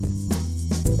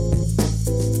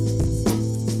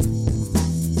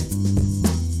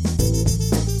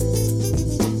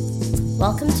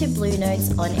to Blue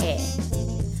Notes on Air.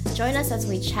 Join us as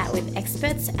we chat with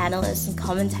experts, analysts and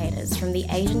commentators from the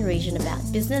Asian region about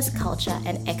business, culture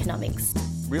and economics.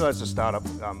 REALas, the startup,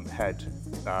 had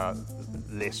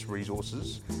less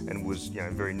resources and was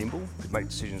very nimble, could make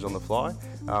decisions on the fly.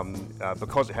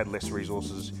 Because it had less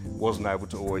resources, wasn't able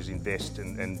to always invest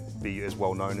and be as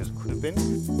well known as it could have been.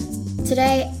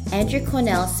 Today, Andrew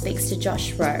Cornell speaks to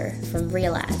Josh Rowe from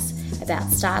REALas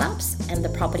about startups and the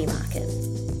property market.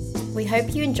 We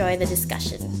hope you enjoy the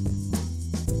discussion.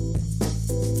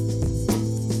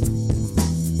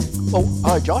 Well,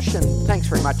 hi Josh, and thanks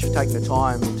very much for taking the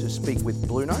time to speak with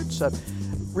Blue Notes.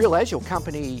 REALas, your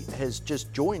company, has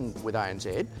just joined with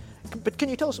ANZ, but can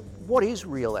you tell us what is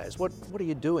REALas? What are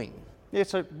you doing? Yeah,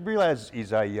 so REALas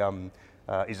is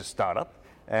a startup,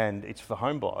 and it's for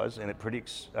home buyers, and it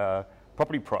predicts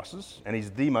property prices, and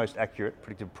is the most accurate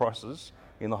predictive prices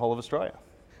in the whole of Australia.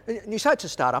 And you say it's a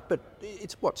startup, but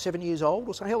it's 7 years old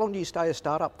or so? How long do you stay a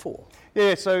startup for?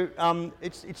 Yeah, so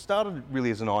it started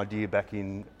really as an idea back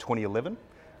in 2011.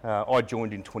 I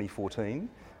joined in 2014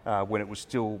 when it was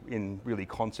still in really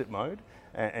concept mode,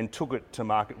 and took it to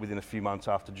market within a few months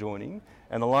after joining.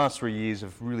 And the last 3 years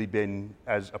have really been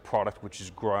as a product which has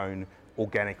grown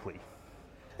organically.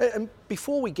 And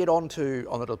before we get onto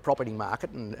the property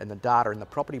market and the data in the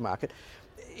property market,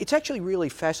 it's actually really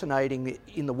fascinating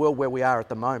in the world where we are at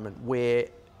the moment, where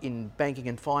in banking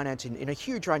and finance, in a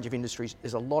huge range of industries,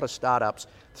 there's a lot of startups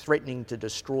threatening to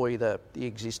destroy the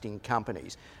existing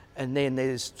companies. And then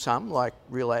there's some, like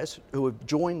REALas, who have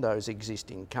joined those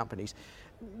existing companies.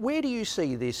 Where do you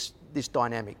see this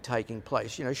dynamic taking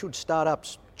place? Should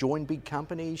startups join big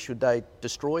companies? Should they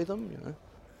destroy them?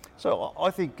 So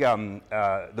I think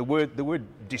the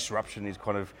word disruption is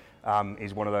kind of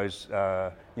is one of those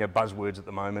buzzwords at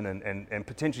the moment, and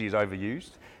potentially is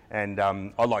overused. And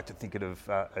I like to think of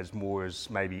as more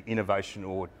as maybe innovation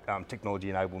or technology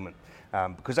enablement,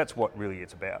 because that's what really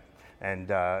it's about. And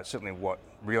certainly what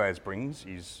REALas brings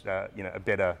is a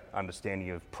better understanding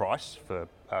of price for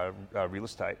real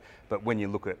estate. But when you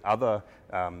look at other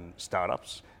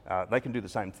startups, they can do the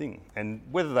same thing. And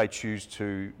whether they choose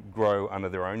to grow under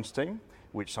their own steam,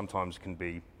 which sometimes can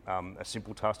be a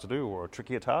simple task to do or a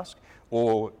trickier task,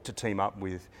 or to team up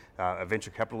with a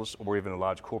venture capitalist or even a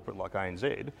large corporate like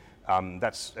ANZ,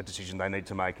 that's a decision they need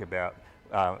to make about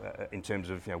in terms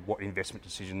of what investment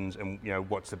decisions and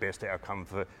what's the best outcome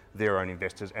for their own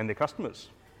investors and their customers.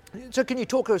 So can you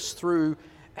talk us through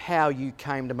how you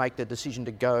came to make the decision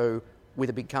to go with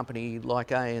a big company like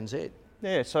ANZ?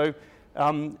 Yeah, so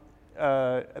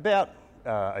about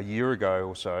a year ago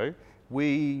or so,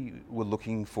 we were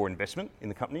looking for investment in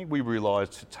the company. We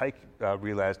realised to take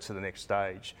REALas to the next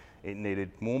stage, it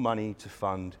needed more money to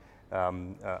fund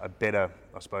a better,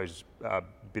 I suppose,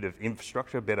 bit of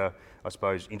infrastructure, better, I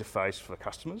suppose, interface for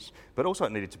customers, but also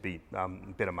it needed to be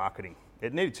better marketing.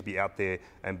 It needed to be out there,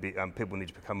 and people need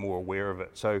to become more aware of it.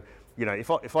 So,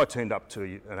 if I turned up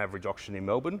to an average auction in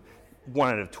Melbourne,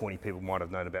 1 out of 20 people might have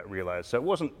known about REALas. So it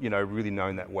wasn't, really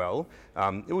known that well.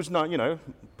 It was known,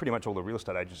 pretty much all the real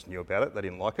estate agents knew about it. They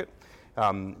didn't like it.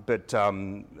 But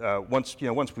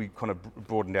once we kind of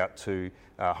broadened out to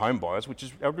home buyers, which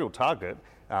is our real target,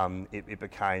 it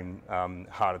became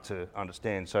harder to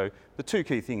understand. So the two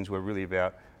key things were really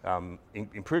about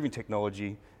improving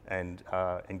technology and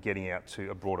getting out to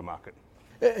a broader market.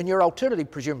 And your alternative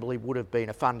presumably would have been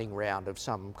a funding round of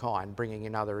some kind, bringing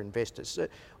in other investors.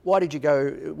 Why did you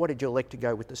elect to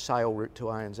go with the sale route to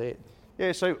ANZ?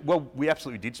 Yeah, so we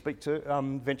absolutely did speak to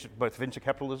both venture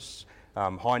capitalists,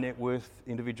 high net worth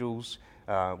individuals.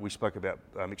 We spoke about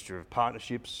a mixture of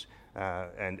partnerships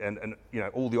and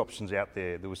all the options out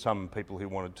there. There were some people who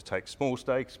wanted to take small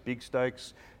stakes, big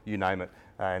stakes, you name it.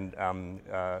 And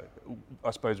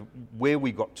I suppose where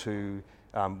we got to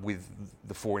with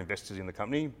the 4 investors in the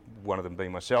company, one of them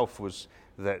being myself, was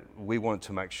that we wanted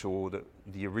to make sure that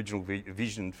the original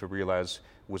vision for REALas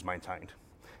was maintained.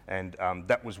 And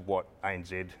that was what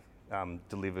ANZ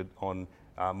delivered on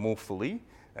more fully,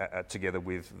 together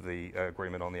with the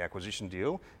agreement on the acquisition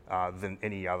deal, than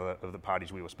any other of the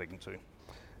parties we were speaking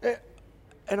to.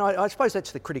 And I suppose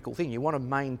that's the critical thing. You want to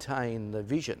maintain the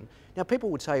vision. Now, people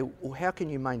would say, well, how can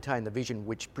you maintain the vision,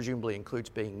 which presumably includes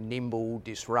being nimble,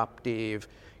 disruptive,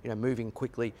 moving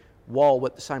quickly, while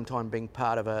at the same time being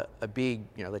part of a big,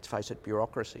 let's face it,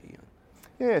 bureaucracy?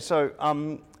 Yeah, so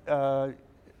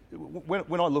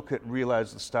when I look at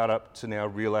REALas, the startup, to now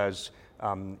REALas,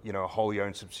 a wholly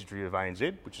owned subsidiary of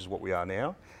ANZ, which is what we are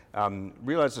now,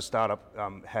 REALas, the startup,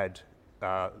 had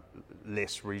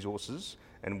less resources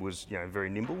and was very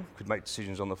nimble, could make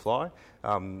decisions on the fly.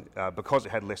 Because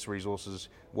it had less resources,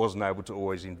 wasn't able to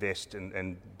always invest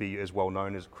and be as well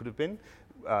known as it could have been.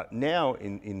 Now,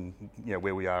 in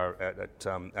where we are at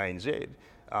ANZ,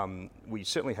 we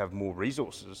certainly have more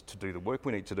resources to do the work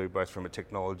we need to do, both from a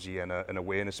technology and an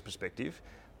awareness perspective.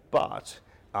 But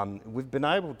we've been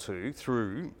able to,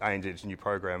 through ANZ's new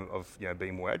program of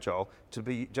being more agile, to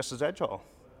be just as agile.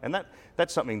 And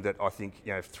that's something that I think,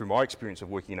 through my experience of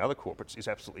working in other corporates, is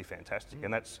absolutely fantastic.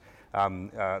 And that's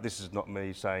this is not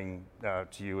me saying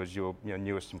to you as your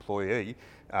newest employee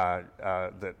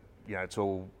that it's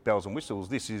all bells and whistles.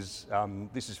 This is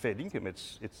fair income.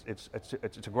 It's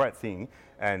a great thing,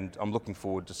 and I'm looking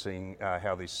forward to seeing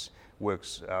how this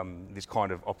works. This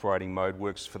kind of operating mode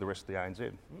works for the rest of the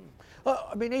ANZ.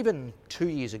 I mean, even 2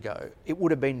 years ago, it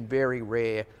would have been very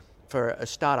rare for a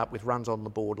startup with runs on the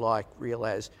board like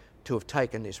REALas to have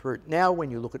taken this route. Now,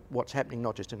 when you look at what's happening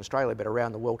not just in Australia but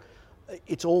around the world,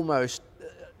 it's almost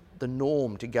the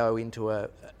norm to go into a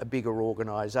bigger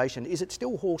organisation. Is it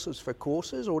still horses for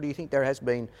courses, or do you think there has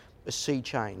been a sea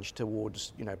change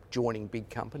towards joining big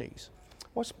companies?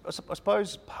 Well, I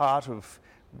suppose part of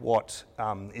what,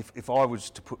 if I was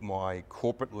to put my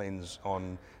corporate lens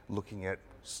on looking at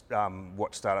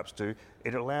what startups do,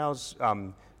 it allows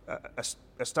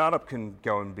a startup can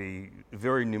go and be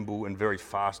very nimble and very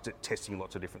fast at testing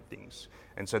lots of different things.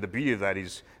 And so the beauty of that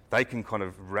is they can kind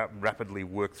of rapidly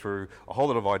work through a whole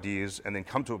lot of ideas and then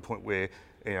come to a point where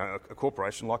a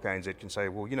corporation like ANZ can say,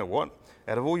 well, you know what,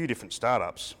 out of all your different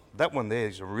startups, that one there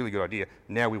is a really good idea.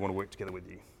 Now we want to work together with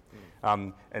you.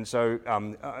 And so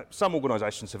some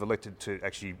organisations have elected to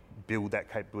actually build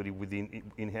that capability within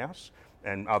in-house,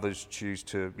 and others choose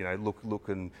to look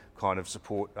and kind of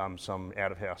support some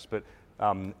out-of-house. But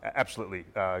absolutely,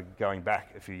 going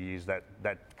back a few years, that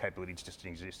capability just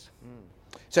didn't exist.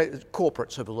 So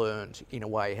corporates have learned, in a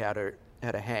way, how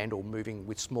to handle moving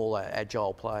with smaller,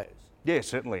 agile players. Yeah,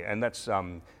 certainly, and that's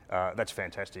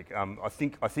fantastic. I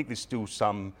think there's still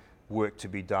some work to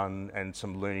be done and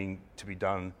some learning to be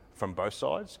done from both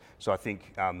sides. So I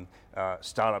think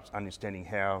startups understanding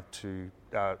how to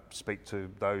speak to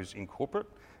those in corporate,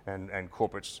 and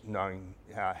corporates knowing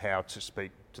how to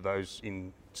speak to those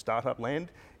in startup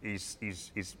land is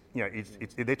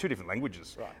they're two different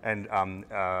languages. Right.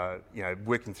 And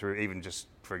working through even just,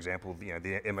 for example,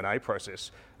 the M&A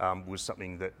process was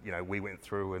something that we went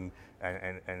through and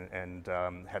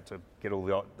had to get all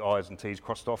the I's and T's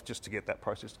crossed off just to get that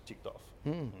process ticked off.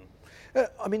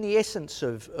 I mean, the essence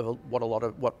of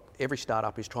what every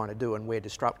startup is trying to do and where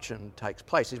disruption takes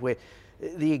place is where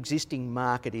the existing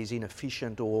market is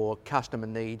inefficient or customer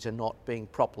needs are not being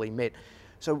properly met.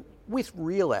 So with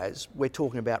REALas, we're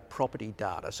talking about property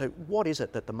data. So what is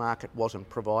it that the market wasn't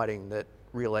providing that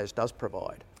REALas does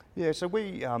provide? Yeah, so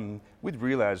we with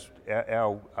REALas,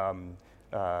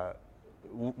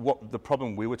 what the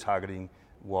problem we were targeting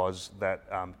was that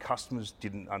customers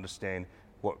didn't understand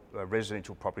what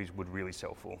residential properties would really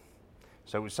sell for.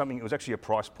 So it was actually a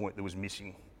price point that was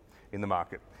missing in the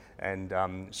market. And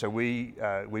so we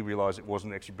realised it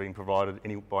wasn't actually being provided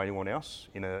by anyone else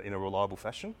in a reliable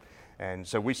fashion. And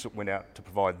so we went out to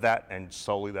provide that and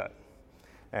solely that.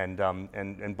 And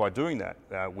by doing that,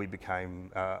 we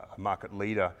became a market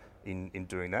leader in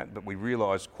doing that. But we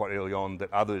realised quite early on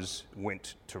that others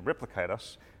went to replicate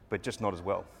us, but just not as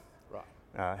well.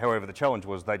 Right. However, the challenge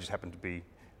was they just happened to be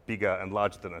bigger and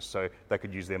larger than us, so they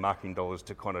could use their marketing dollars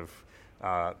to kind of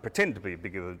pretend to be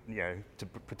bigger, to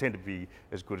pretend to be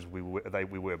as good as we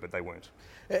were, but they weren't.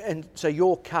 And so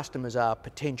your customers are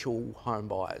potential home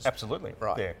buyers? Absolutely,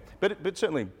 right. Yeah. But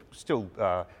certainly still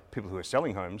people who are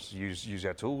selling homes use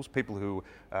our tools. People who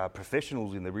are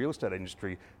professionals in the real estate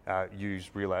industry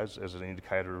use REALas as an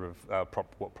indicator of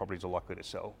what properties are likely to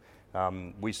sell.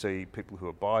 We see people who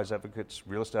are buyers advocates,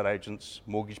 real estate agents,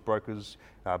 mortgage brokers,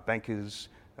 bankers,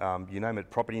 you name it,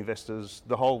 property investors,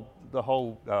 the whole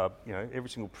every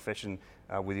single profession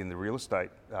within the real estate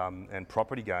and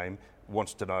property game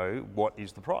wants to know what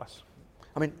is the price.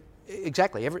 I mean,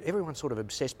 exactly. Everyone's sort of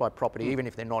obsessed by property, even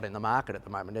if they're not in the market at the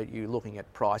moment. You're looking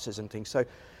at prices and things.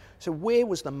 So where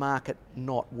was the market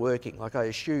not working? Like, I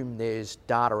assume there's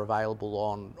data available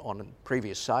on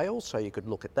previous sales, so you could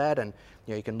look at that, and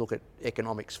you can look at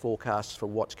economics forecasts for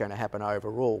what's going to happen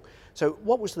overall. So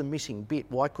what was the missing bit?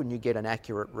 Why couldn't you get an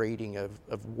accurate reading of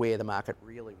where the market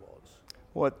really was?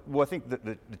 Well, I think that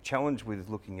the challenge with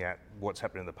looking at what's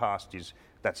happened in the past is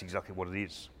that's exactly what it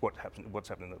is, what's happened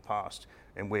in the past,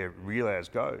 and where REALas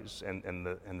goes, and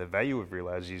the value of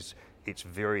REALas is it's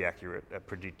very accurate at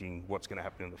predicting what's going to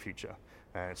happen in the future.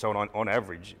 And so on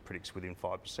average, it predicts within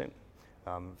 5%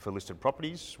 for listed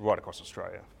properties right across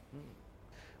Australia.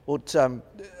 Well,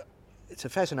 it's a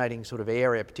fascinating sort of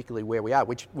area, particularly where we are,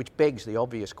 which begs the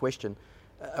obvious question.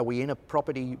 Are we in a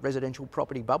residential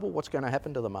property bubble? What's going to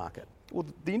happen to the market? Well,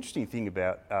 the interesting thing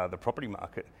about the property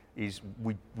market is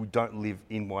we don't live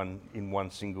in one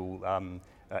single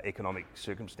economic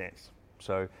circumstance.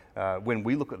 So when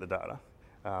we look at the data,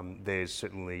 there's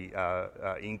certainly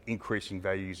increasing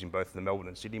values in both the Melbourne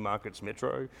and Sydney markets,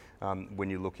 metro. When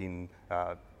you look in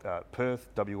Perth,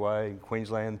 WA,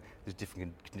 Queensland, there's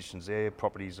different conditions there.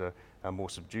 Properties are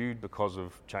more subdued because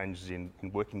of changes in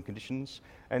working conditions.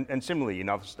 And similarly in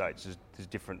other states, there's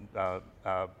different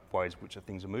ways which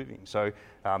things are moving. So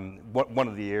one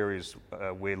of the areas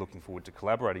we're looking forward to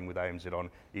collaborating with ANZ on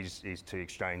is to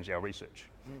exchange our research.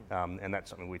 And that's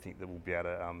something we think that we'll be able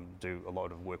to do a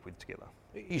lot of work with together.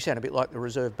 You sound a bit like the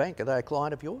Reserve Bank. Are they a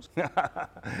client of yours?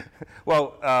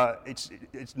 Well, it's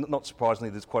not surprisingly,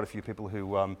 there's quite a few people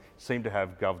who seem to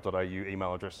have gov.au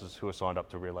email addresses who are signed up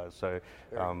to REALas. So,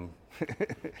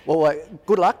 well,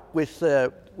 good luck with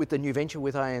the new venture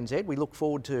with ANZ. We look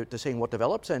forward to seeing what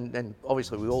develops, and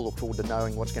obviously we all look forward to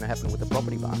knowing what's going to happen with the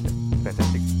property market.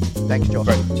 Fantastic. Thanks, Josh.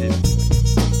 Great. Cheers.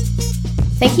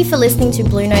 Thank you for listening to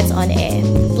Blue Notes on Air.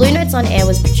 Blue Notes on Air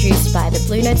was produced by the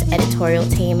Blue Notes editorial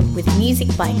team with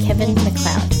music by Kevin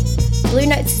McLeod. Blue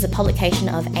Notes is a publication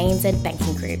of ANZ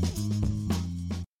Banking Group.